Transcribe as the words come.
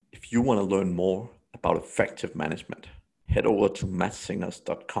If you want to learn more about effective management, head over to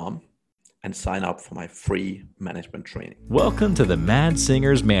maddsingers.com and sign up for my free management training. Welcome to the Mad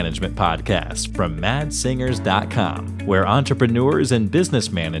Singers Management Podcast from maddsingers.com, where entrepreneurs and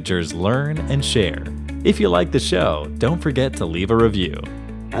business managers learn and share. If you like the show, don't forget to leave a review.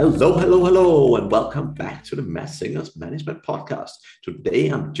 Hello, and welcome back to the Mad Singers Management Podcast. Today,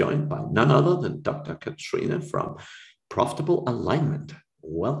 I'm joined by none other than Dr. Katrina from Profitable Alignment.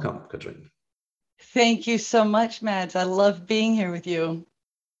 Welcome, Katrina. Thank you so much, Mads. I love being here with you.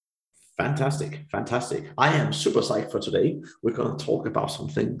 Fantastic. I am super psyched for today. We're going to talk about some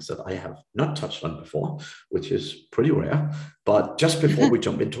things that I have not touched on before, which is pretty rare. But just before we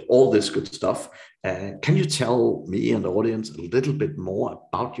jump into all this good stuff, can you tell me and the audience a little bit more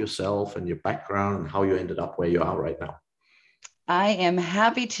about yourself and your background and how you ended up where you are right now? I am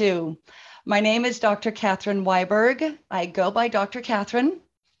happy to. My name is Dr. Catherine Weiberg. I go by Dr. Catherine.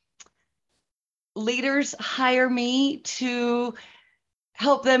 Leaders hire me to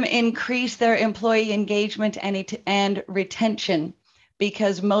help them increase their employee engagement and retention,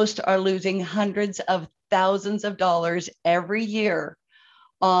 because most are losing hundreds of thousands of dollars every year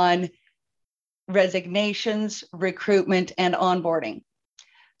on resignations, recruitment, and onboarding.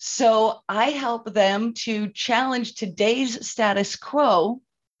 So I help them to challenge today's status quo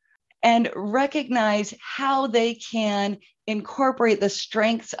and recognize how they can incorporate the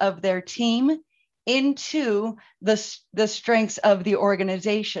strengths of their team into the strengths of the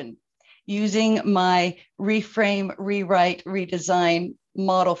organization using my reframe, rewrite, redesign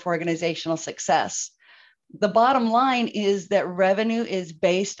model for organizational success. The bottom line is that revenue is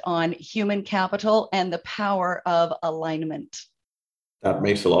based on human capital and the power of alignment. That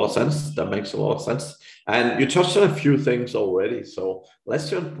makes a lot of sense. And you touched on a few things already. So let's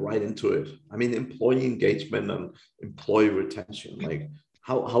jump right into it. I mean, employee engagement and employee retention, like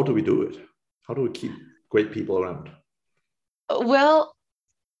how do we do it? How do we keep great people around? Well,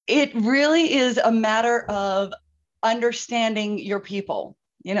 it really is a matter of understanding your people.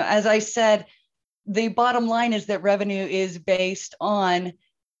 You know, as I said, the bottom line is that revenue is based on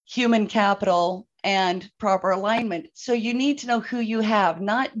human capital and proper alignment. So you need to know who you have,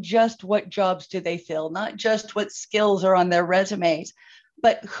 not just what jobs do they fill, not just what skills are on their resumes,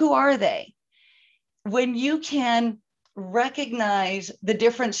 but who are they? When you can recognize the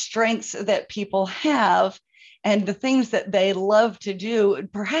different strengths that people have and the things that they love to do,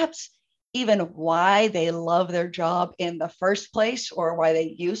 and perhaps even why they love their job in the first place, or why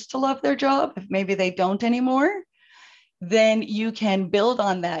they used to love their job, if maybe they don't anymore, then you can build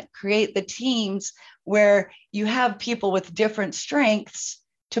on that, create the teams where you have people with different strengths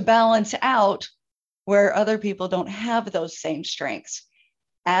to balance out where other people don't have those same strengths.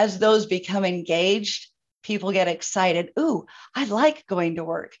 As those become engaged, people get excited. Ooh, I like going to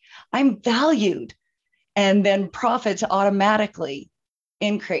work. I'm valued. And then profits automatically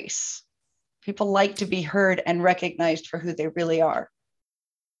increase. People like to be heard and recognized for who they really are.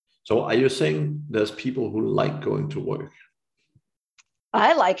 So are you saying there's people who like going to work?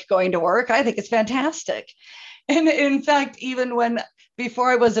 I like going to work. I think it's fantastic. And in fact, even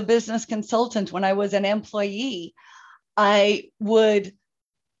before I was a business consultant, when I was an employee, I would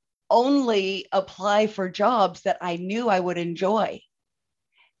only apply for jobs that I knew I would enjoy.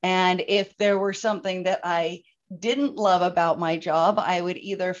 And if there were something that I didn't love about my job, I would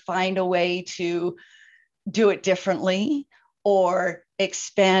either find a way to do it differently or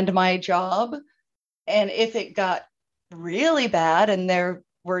expand my job. And if it got really bad and there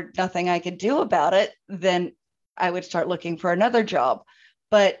were nothing I could do about it, then I would start looking for another job.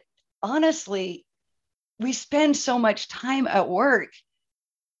 But honestly, we spend so much time at work.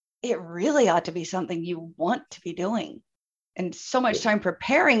 It really ought to be something you want to be doing, and so much time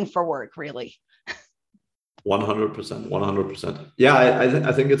preparing for work, really. 100%. Yeah,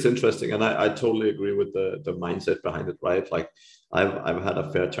 I think it's interesting. And I totally agree with the mindset behind it, right? Like I've had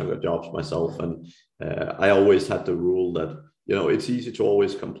a fair chunk of jobs myself, and I always had the rule that, you know, it's easy to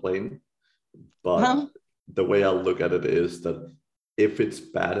always complain, but the way I look at it is that if it's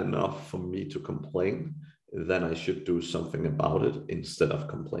bad enough for me to complain, then I should do something about it instead of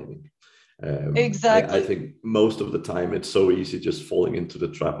complaining. Exactly. I think most of the time it's so easy just falling into the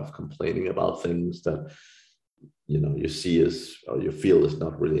trap of complaining about things that, you know, you see or you feel is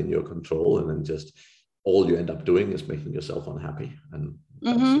not really in your control, and then just all you end up doing is making yourself unhappy, and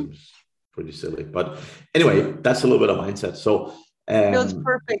that seems pretty silly. But anyway, that's a little bit of mindset. So that's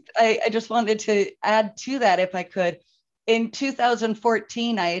perfect. I just wanted to add to that, if I could. In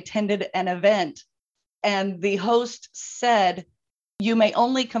 2014, I attended an event, and the host said, "You may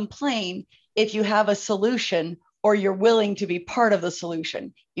only complain if you have a solution or you're willing to be part of the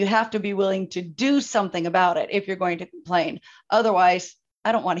solution. You have to be willing to do something about it if you're going to complain. Otherwise,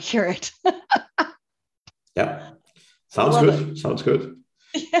 I don't want to hear it. Yeah, sounds Love good. it. Sounds good.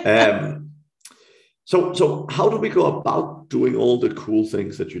 Um, so how do we go about doing all the cool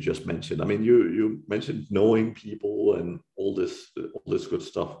things that you just mentioned? I mean, you mentioned knowing people and all this good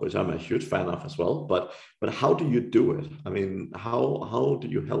stuff, which I'm a huge fan of as well. But how do you do it? I mean, how do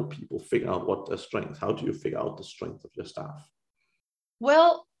you help people figure out what their strengths? How do you figure out the strength of your staff?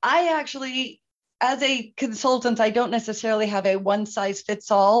 Well, I actually, as a consultant, I don't necessarily have a one size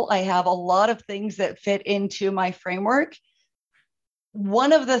fits all. I have a lot of things that fit into my framework.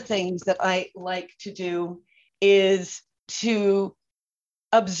 One of the things that I like to do is to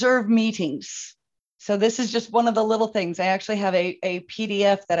observe meetings. So this is just one of the little things. I actually have a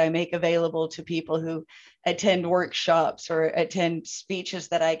PDF that I make available to people who attend workshops or attend speeches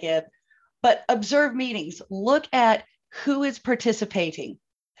that I give. But observe meetings, look at who is participating,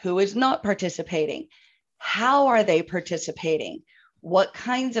 who is not participating, how are they participating, what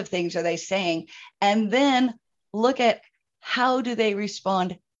kinds of things are they saying, and then look at how do they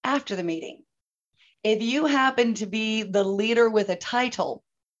respond after the meeting. If you happen to be the leader with a title,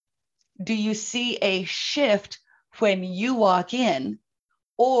 do you see a shift when you walk in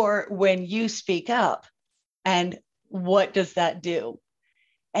or when you speak up? And what does that do?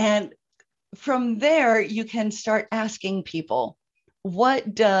 And from there, you can start asking people,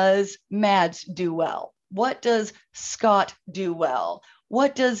 what does Mads do well? What does Scott do well?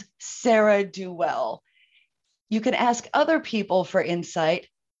 What does Sarah do well? You can ask other people for insight.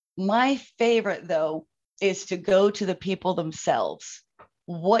 My favorite, though, is to go to the people themselves.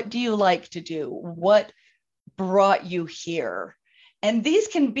 What do you like to do? What brought you here? And these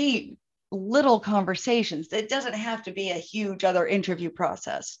can be little conversations. It doesn't have to be a huge other interview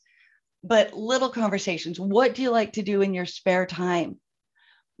process, but little conversations. What do you like to do in your spare time?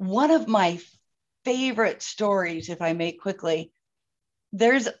 One of my favorite stories, if I may quickly,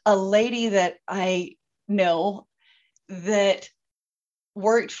 there's a lady that I know that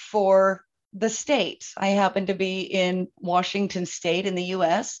worked for the state. I happen to be in Washington State in the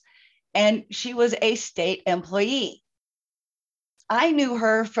US, and she was a state employee. I knew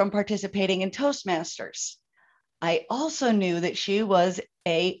her from participating in Toastmasters. I also knew that she was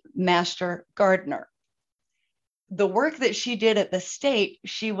a master gardener. The work that she did at the state,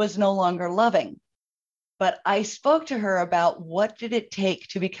 she was no longer loving. But I spoke to her about what did it take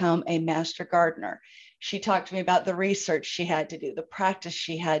to become a master gardener. She talked to me about the research she had to do, the practice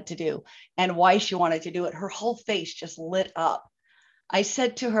she had to do, and why she wanted to do it. Her whole face just lit up. I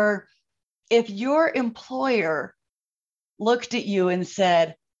said to her, if your employer looked at you and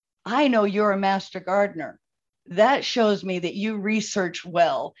said, I know you're a master gardener, that shows me that you research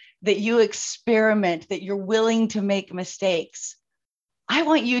well, that you experiment, that you're willing to make mistakes. I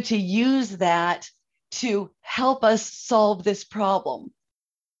want you to use that to help us solve this problem.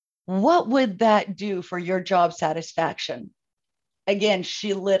 What would that do for your job satisfaction? Again,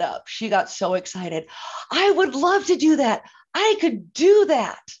 she lit up. She got so excited. I would love to do that. I could do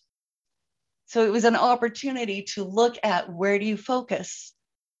that. So it was an opportunity to look at where do you focus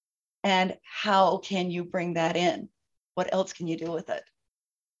and how can you bring that in? What else can you do with it?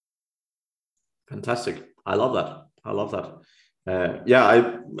 Fantastic. I love that. I love that. Yeah,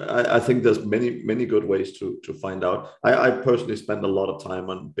 I think there's many good ways to find out. I personally spend a lot of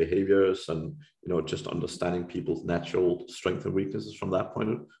time on behaviors and just understanding people's natural strengths and weaknesses from that point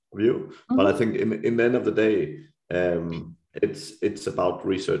of view. Mm-hmm. But I think in the end of the day, it's about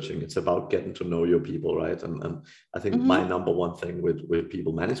researching. It's about getting to know your people, right? And I think mm-hmm. my number one thing with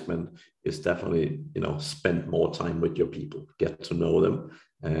people management is definitely spend more time with your people, get to know them.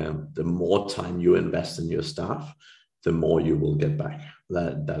 The more time you invest in your staff, the more you will get back.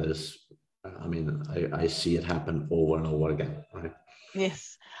 That is, I mean, I see it happen over and over again, right?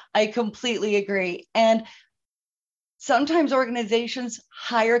 Yes, I completely agree. And sometimes organizations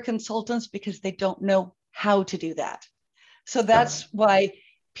hire consultants because they don't know how to do that. So that's why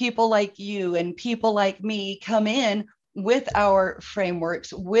people like you and people like me come in with our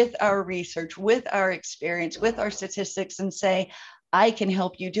frameworks, with our research, with our experience, with our statistics and say, I can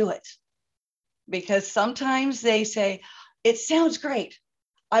help you do it. Because sometimes they say, it sounds great.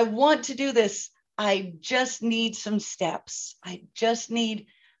 I want to do this. I just need some steps. I just need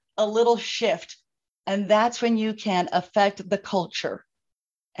a little shift. And that's when you can affect the culture.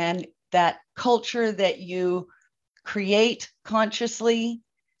 And that culture that you create consciously,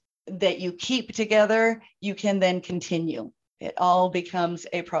 that you keep together, you can then continue. It all becomes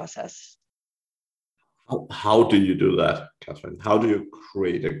a process. How do you do that, Catherine? How do you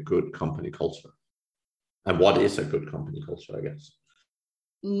create a good company culture? And what is a good company culture, I guess?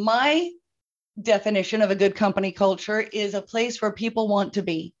 My definition of a good company culture is a place where people want to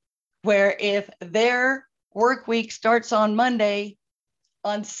be, where if their work week starts on Monday,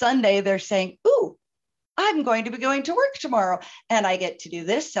 on Sunday, they're saying, ooh, I'm going to be going to work tomorrow and I get to do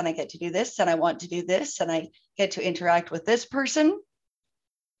this and I get to do this and I want to do this and I get to interact with this person.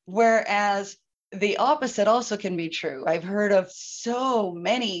 Whereas the opposite also can be true. I've heard of so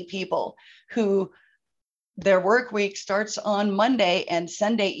many people who their work week starts on Monday and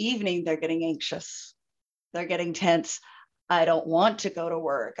Sunday evening, they're getting anxious. They're getting tense. I don't want to go to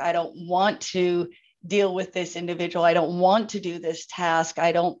work. I don't want to deal with this individual. I don't want to do this task.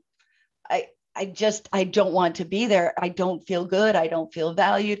 I don't want to be there. I don't feel good. I don't feel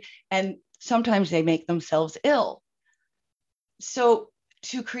valued. And sometimes they make themselves ill. So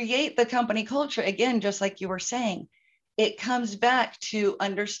to create the company culture, again, just like you were saying, it comes back to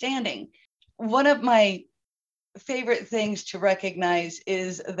understanding. One of my favorite things to recognize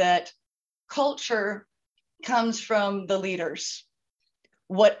is that culture comes from the leaders.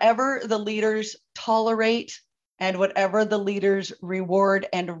 Whatever the leaders tolerate and whatever the leaders reward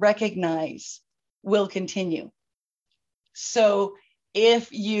and recognize will continue. So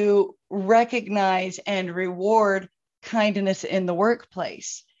if you recognize and reward kindness in the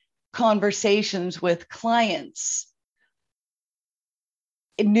workplace, conversations with clients,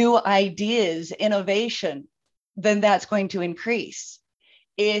 new ideas, innovation, then that's going to increase.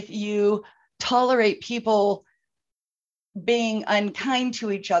 If you tolerate people being unkind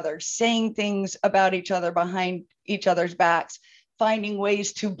to each other, saying things about each other behind each other's backs, finding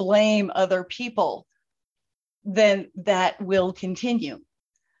ways to blame other people, then that will continue.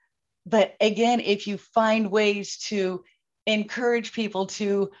 But again, if you find ways to encourage people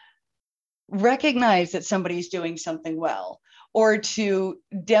to recognize that somebody's doing something well, or to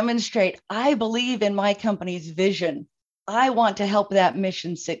demonstrate, I believe in my company's vision. I want to help that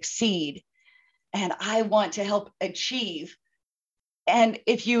mission succeed. And I want to help achieve. And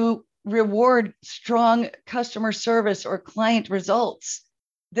if you reward strong customer service or client results,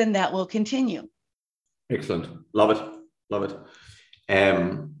 then that will continue. Excellent. Love it. Love it.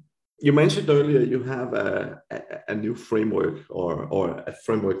 You mentioned earlier you have a new framework or a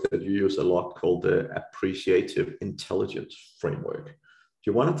framework that you use a lot called the Appreciative Intelligence Framework. Do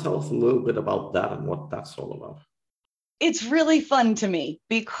you want to tell us a little bit about that and what that's all about? It's really fun to me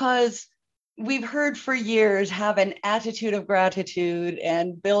because we've heard for years have an attitude of gratitude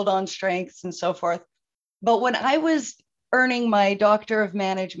and build on strengths and so forth. But when I was earning my Doctor of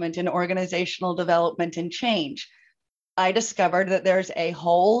Management in Organizational Development and Change, I discovered that there's a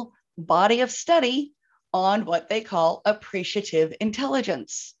whole body of study on what they call appreciative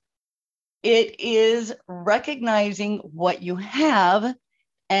intelligence. It is recognizing what you have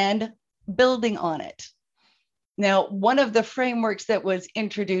and building on it. Now, one of the frameworks that was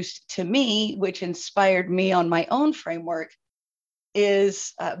introduced to me, which inspired me on my own framework,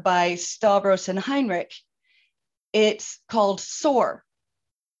 is by Stavros and Heinrich. It's called SOAR.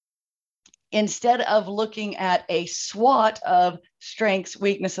 Instead of looking at a SWOT of strengths,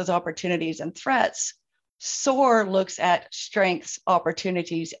 weaknesses, opportunities, and threats, SOAR looks at strengths,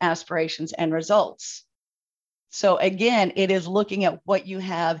 opportunities, aspirations, and results. So again, it is looking at what you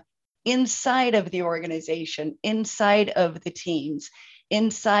have inside of the organization, inside of the teams,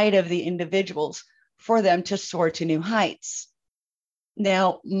 inside of the individuals for them to soar to new heights.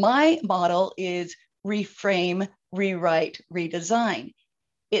 Now, my model is reframe, rewrite, redesign.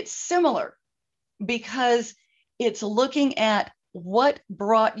 It's similar because it's looking at what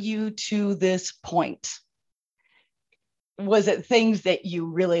brought you to this point. Was it things that you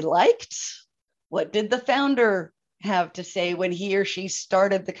really liked? What did the founder have to say when he or she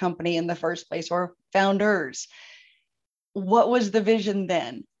started the company in the first place, or founders? What was the vision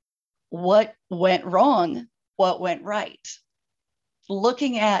then? What went wrong? What went right?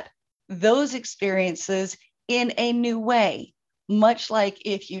 Looking at those experiences in a new way, much like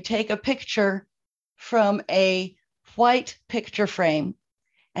if you take a picture from a white picture frame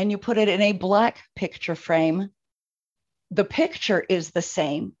and you put it in a black picture frame, the picture is the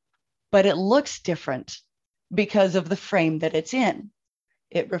same, but it looks different because of the frame that it's in.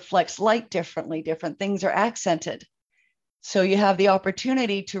 It reflects light differently, different things are accented. So you have the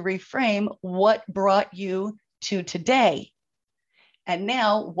opportunity to reframe what brought you to today. And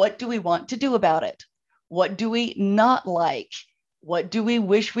now, what do we want to do about it? What do we not like? What do we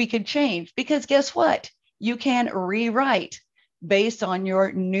wish we could change? Because guess what? You can rewrite based on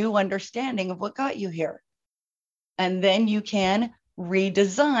your new understanding of what got you here. And then you can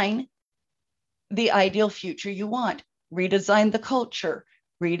redesign the ideal future you want, redesign the culture,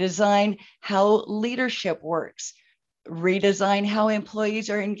 redesign how leadership works, redesign how employees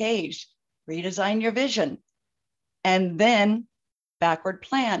are engaged, redesign your vision, and then backward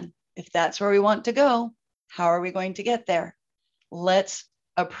plan. If that's where we want to go, how are we going to get there? Let's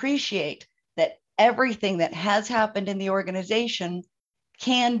appreciate that everything that has happened in the organization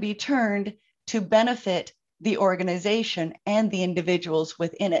can be turned to benefit the organization and the individuals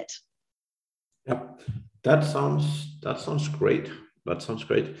within it. Yep, that sounds great. That sounds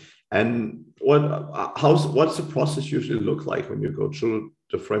great. And what's the process usually look like when you go through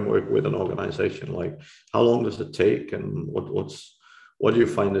the framework with an organization? Like, how long does it take, and what do you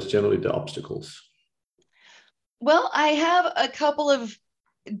find is generally the obstacles? Well, I have a couple of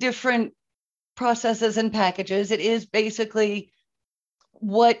different processes and packages. It is basically,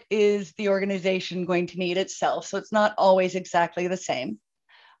 what is the organization going to need itself? So it's not always exactly the same.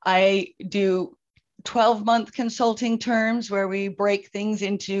 I do 12-month consulting terms where we break things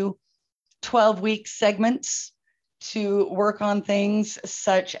into 12-week segments to work on things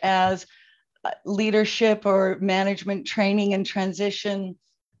such as leadership or management training and transition,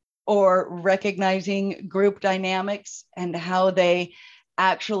 or recognizing group dynamics and how they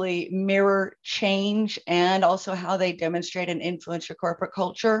actually mirror change, and also how they demonstrate and influence your corporate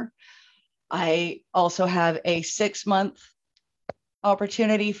culture. I also have a 6-month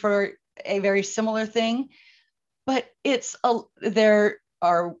opportunity for a very similar thing, but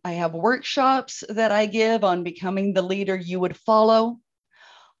I have workshops that I give on becoming the leader you would follow,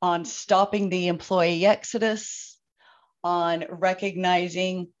 on stopping the employee exodus, on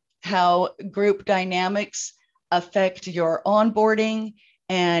recognizing how group dynamics affect your onboarding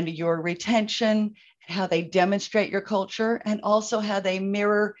and your retention, how they demonstrate your culture, and also how they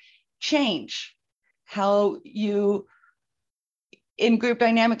mirror change. How you, in group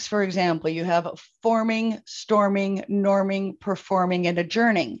dynamics, for example, you have forming, storming, norming, performing, and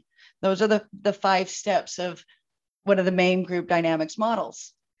adjourning. Those are the 5 steps of one of the main group dynamics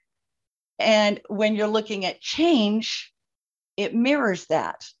models. And when you're looking at change, it mirrors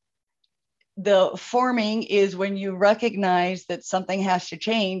that. The forming is when you recognize that something has to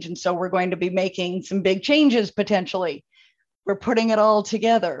change, and so we're going to be making some big changes potentially. We're putting it all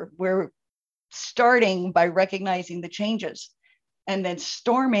together. We're starting by recognizing the changes. And then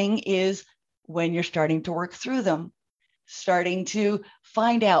storming is when you're starting to work through them, starting to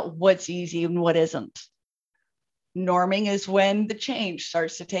find out what's easy and what isn't. Norming is when the change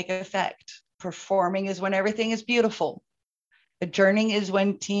starts to take effect. Performing is when everything is beautiful. Adjourning is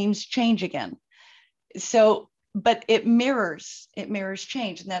when teams change again. So, but it mirrors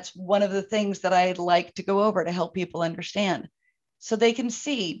change. And that's one of the things that I'd like to go over to help people understand, so they can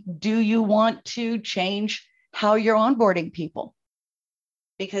see, do you want to change how you're onboarding people?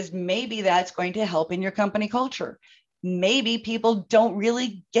 Because maybe that's going to help in your company culture. Maybe people don't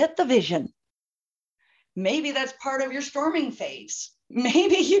really get the vision. Maybe that's part of your storming phase.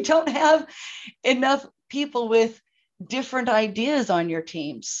 Maybe you don't have enough people with different ideas on your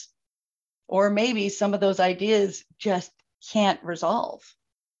teams, or maybe some of those ideas just can't resolve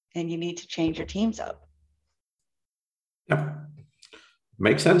and you need to change your teams up. Yeah,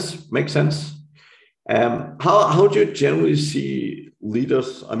 makes sense. How do you generally see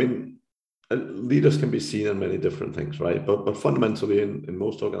leaders? I mean, leaders can be seen in many different things, right? But fundamentally, in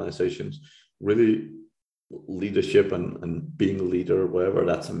most organizations, really, leadership and being a leader, whether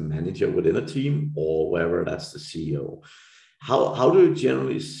that's a manager within a team or whether that's the CEO, how do you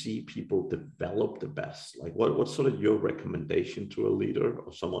generally see people develop the best? Like, what's sort of your recommendation to a leader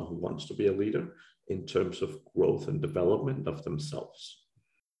or someone who wants to be a leader in terms of growth and development of themselves?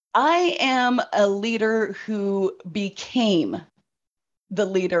 I am a leader who became the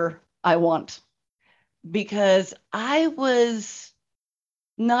leader I want, because I was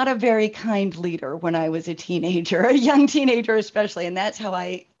not a very kind leader when I was a teenager, a young teenager especially. And that's how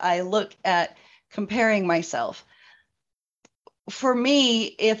I look at comparing myself. For me,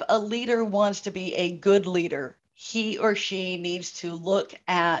 if a leader wants to be a good leader, he or she needs to look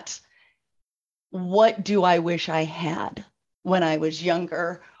at, what do I wish I had when I was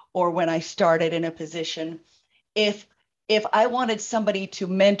younger or when I started in a position? If I wanted somebody to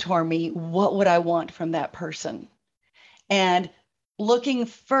mentor me, what would I want from that person? And looking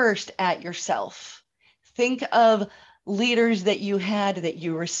first at yourself. Think of leaders that you had, that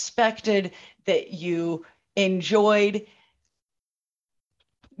you respected, that you enjoyed.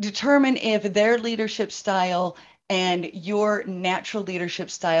 Determine if their leadership style and your natural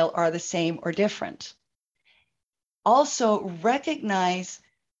leadership style are the same or different. Also, recognize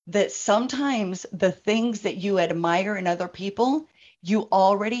that sometimes the things that you admire in other people, you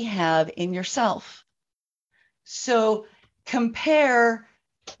already have in yourself. So compare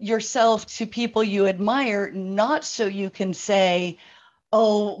yourself to people you admire, not so you can say,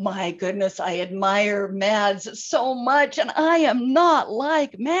 oh my goodness, I admire Mads so much and I am not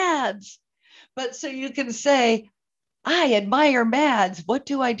like Mads. But so you can say, I admire Mads. What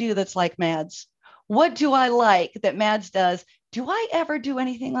do I do that's like Mads? What do I like that Mads does? Do I ever do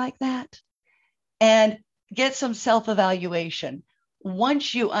anything like that? And get some self-evaluation.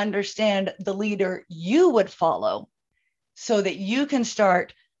 Once you understand the leader you would follow, so that you can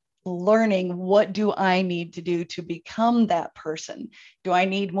start learning, what do I need to do to become that person? Do I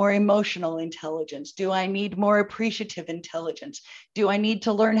need more emotional intelligence? Do I need more appreciative intelligence? Do I need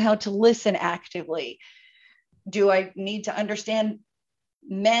to learn how to listen actively? Do I need to understand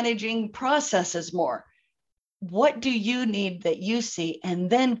managing processes more? What do you need that you see? And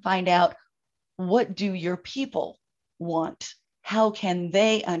then find out, what do your people want? How can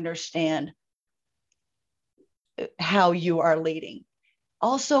they understand how you are leading?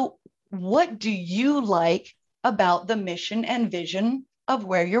 Also, what do you like about the mission and vision of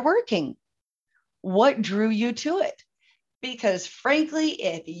where you're working? What drew you to it? Because frankly,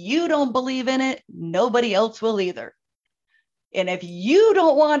 if you don't believe in it, nobody else will either. And if you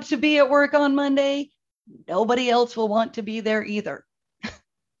don't want to be at work on Monday, nobody else will want to be there either.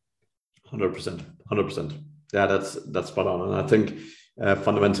 100%. 100%. Yeah, that's spot on. And I think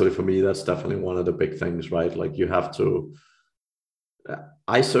fundamentally for me, that's definitely one of the big things, right? Like you have to,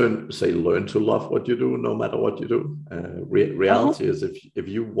 I say learn to love what you do, no matter what you do. Reality is if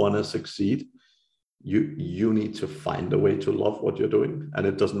you want to succeed, you need to find a way to love what you're doing. And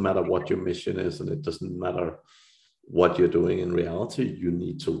it doesn't matter what your mission is, and it doesn't matter what you're doing in reality, you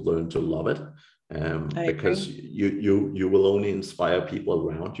need to learn to love it. Because you will only inspire people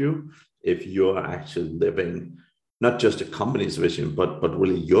around you if you're actually living not just a company's vision, but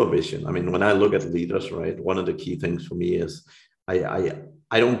really your vision. I mean, when I look at leaders, right, one of the key things for me is I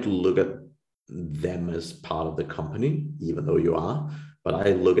don't look at them as part of the company, even though you are, but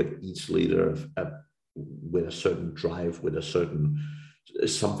I look at each leader with a certain drive, with a certain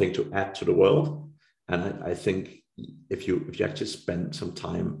something to add to the world. And I think if you actually spend some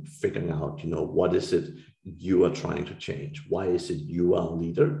time figuring out, what is it you are trying to change? Why is it you are a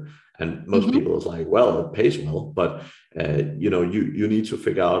leader? And most people is like, well, it pays well, but you need to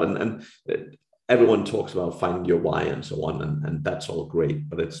figure out, and everyone talks about finding your why and so on, and that's all great,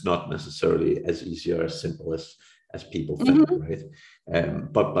 but it's not necessarily as easy or as simple as people think, right?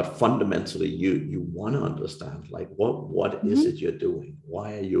 But fundamentally, you want to understand, like, what is it you're doing?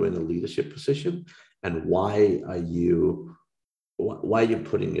 Why are you in a leadership position? And why are you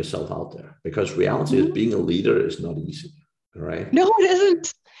putting yourself out there? Because reality is, being a leader is not easy, right? No, it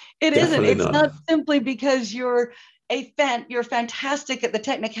isn't. It Definitely isn't. It's not. not simply because you're fantastic at the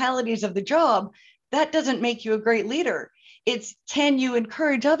technicalities of the job. That doesn't make you a great leader. It's, can you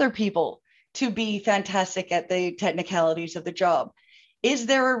encourage other people to be fantastic at the technicalities of the job? Is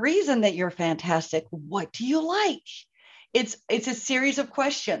there a reason that you're fantastic? What do you like? It's a series of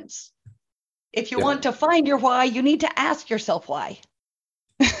questions. If you want to find your why, you need to ask yourself why.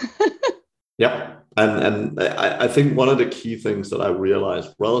 Yeah. And I think one of the key things that I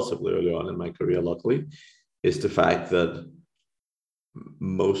realized relatively early on in my career, luckily, is the fact that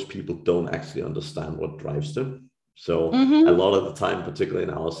most people don't actually understand what drives them. So a lot of the time, particularly in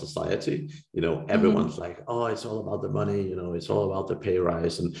our society, everyone's like, oh, it's all about the money, it's all about the pay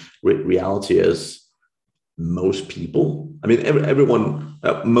rise. And reality is, most people, I mean,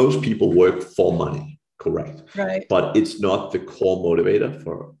 most people work for money, correct? Right. But it's not the core motivator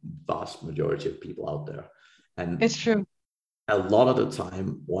for vast majority of people out there. And it's true. A lot of the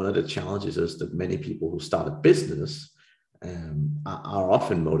time, one of the challenges is that many people who start a business are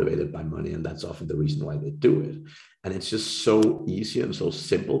often motivated by money, and that's often the reason why they do it. And it's just so easy and so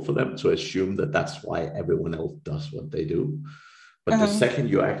simple for them to assume that that's why everyone else does what they do. But the second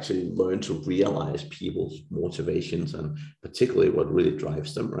you actually learn to realize people's motivations, and particularly what really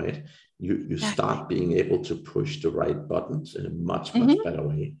drives them, right, you start being able to push the right buttons in a much better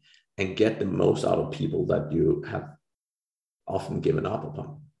way and get the most out of people that you have often given up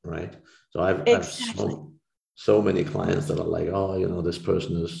upon, right? So I've so many clients that are like, oh, this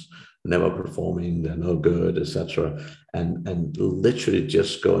person is never performing, they're no good, etc. And literally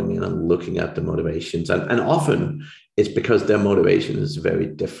just going in and looking at the motivations. And often it's because their motivation is very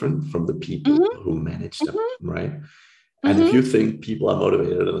different from the people who manage them, right? And if you think people are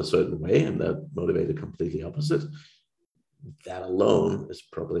motivated in a certain way and they're motivated completely opposite, that alone is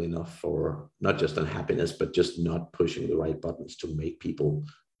probably enough for not just unhappiness, but just not pushing the right buttons to make people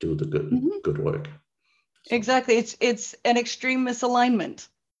do the good work. So. Exactly. It's an extreme misalignment.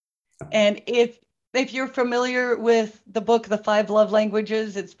 And if if you're familiar with the book, The Five Love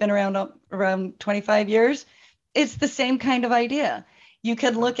Languages, it's been around 25 years. It's the same kind of idea. You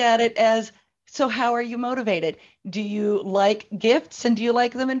can look at it as, so how are you motivated? Do you like gifts, and do you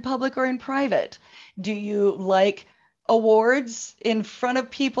like them in public or in private? Do you like awards in front of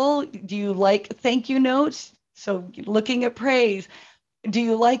people? Do you like thank you notes? So looking at praise. Do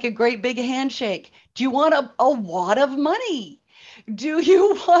you like a great big handshake? Do you want a wad of money? Do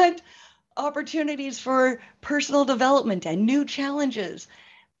you want opportunities for personal development and new challenges?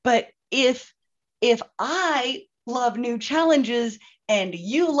 But if I love new challenges and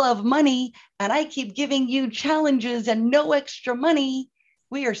you love money, and I keep giving you challenges and no extra money,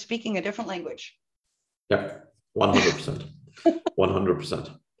 we are speaking a different language. Yeah, 100%.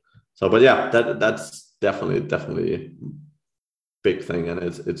 100%. So, but yeah, that's definitely big thing, and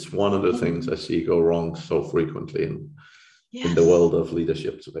it's one of the things I see go wrong so frequently in the world of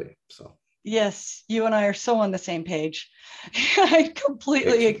leadership today. So yes, you and I are so on the same page. I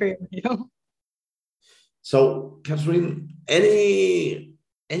completely agree with you. So, Catherine, any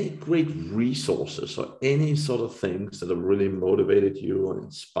great resources or any sort of things that have really motivated you or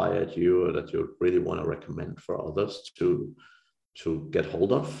inspired you, or that you really want to recommend for others to get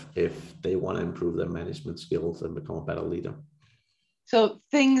hold of if they want to improve their management skills and become a better leader? So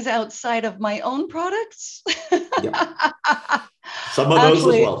things outside of my own products? Yeah. Some of those as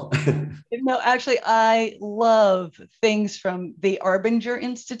well. No, actually, I love things from the Arbinger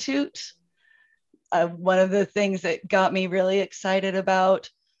Institute. One of the things that got me really excited about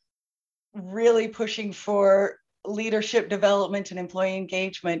really pushing for leadership development and employee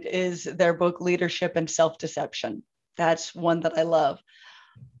engagement is their book, Leadership and Self-Deception. That's one that I love.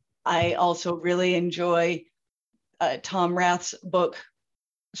 I also really enjoy Tom Rath's book,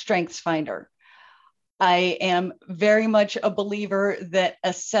 Strengths Finder. I am very much a believer that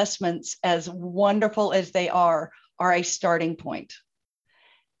assessments, as wonderful as they are a starting point.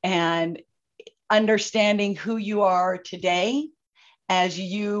 And understanding who you are today as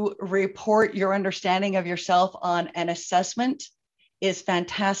you report your understanding of yourself on an assessment is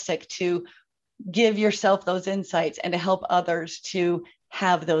fantastic to give yourself those insights and to help others to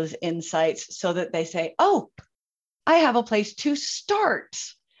have those insights so that they say, oh, I have a place to start.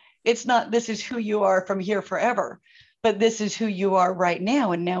 It's not, this is who you are from here forever, but this is who you are right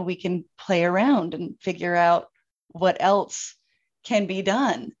now. And now we can play around and figure out what else can be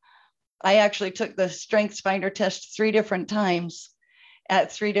done. I actually took the Strengths Finder test 3 different times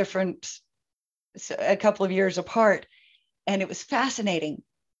at 3 different, a couple of years apart. And it was fascinating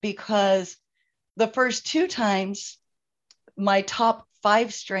because the first 2 times, my top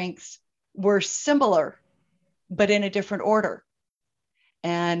 5 strengths were similar, but in a different order.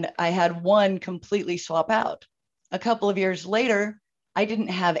 And I had one completely swap out. A couple of years later, I didn't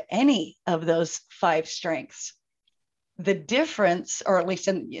have any of those 5 strengths. The difference, or at least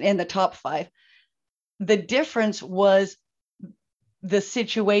in the top 5, the difference was the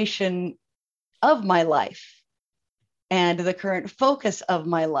situation of my life and the current focus of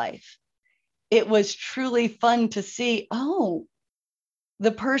my life. It was truly fun to see, oh,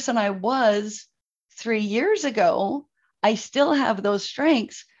 the person I was 3 years ago, I still have those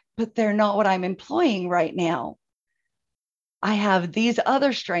strengths, but they're not what I'm employing right now. I have these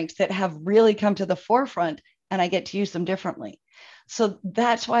other strengths that have really come to the forefront, and I get to use them differently. So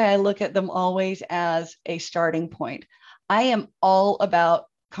that's why I look at them always as a starting point. I am all about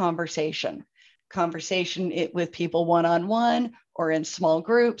conversation with people one-on-one or in small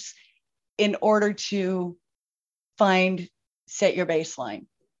groups in order to set your baseline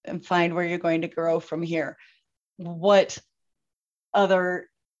and find where you're going to grow from here. What other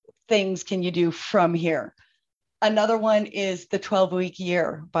things can you do from here? Another one is The 12-Week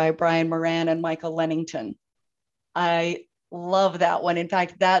Year by Brian Moran and Michael Lennington. I love that one. In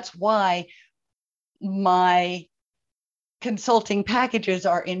fact, that's why my consulting packages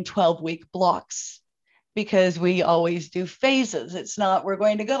are in 12-week blocks, because we always do phases. It's not, we're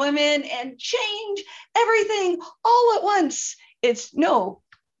going to go in and change everything all at once. It's no,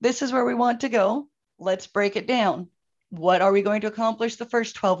 this is where we want to go. Let's break it down. What are we going to accomplish the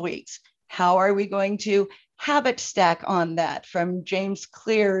first 12 weeks? How are we going to habit stack on that from James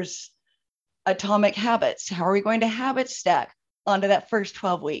Clear's Atomic Habits? How are we going to habit stack onto that first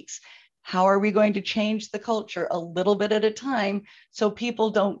 12 weeks? How are we going to change the culture a little bit at a time so people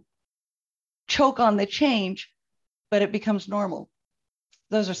don't choke on the change, but it becomes normal?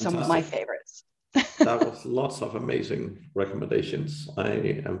 Those are some of my favorites. That was lots of amazing recommendations.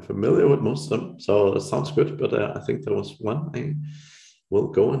 I am familiar with most of them, so that sounds good. But I think there was one I will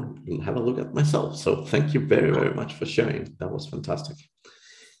go and have a look at myself. So thank you very, very much for sharing. That was fantastic.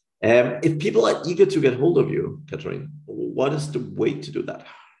 If people are eager to get hold of you, Catherine, what is the way to do that?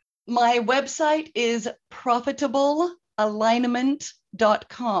 My website is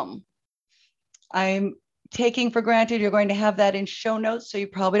profitablealignment.com. I'm taking for granted you're going to have that in show notes, so you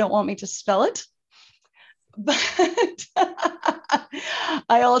probably don't want me to spell it. But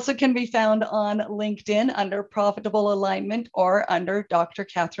I also can be found on LinkedIn under Profitable Alignment or under Dr.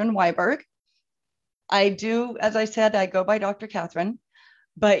 Catherine Weiberg. I do, as I said, I go by Dr. Catherine,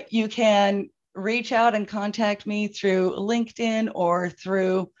 but you can reach out and contact me through LinkedIn or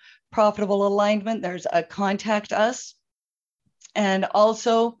through Profitable Alignment. There's a contact us, and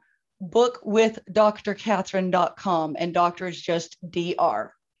also bookwithdrcatherine.com, and doctor is just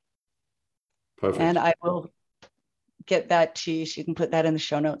DR. Perfect. And I will get that to you, so you can put that in the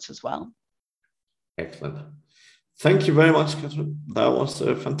show notes as well. Excellent. Thank you very much, Catherine. That was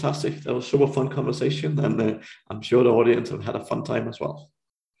fantastic. That was a super fun conversation, and I'm sure the audience have had a fun time as well.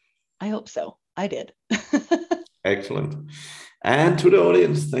 I hope so. I did. Excellent. And to the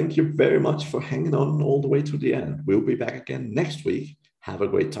audience, thank you very much for hanging on all the way to the end. We'll be back again next week. Have a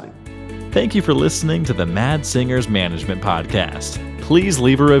great time. Thank you for listening to the Mad Singers Management Podcast. Please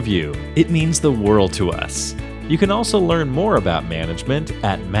leave a review. It means the world to us. You can also learn more about management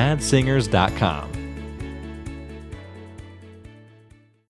at madsingers.com.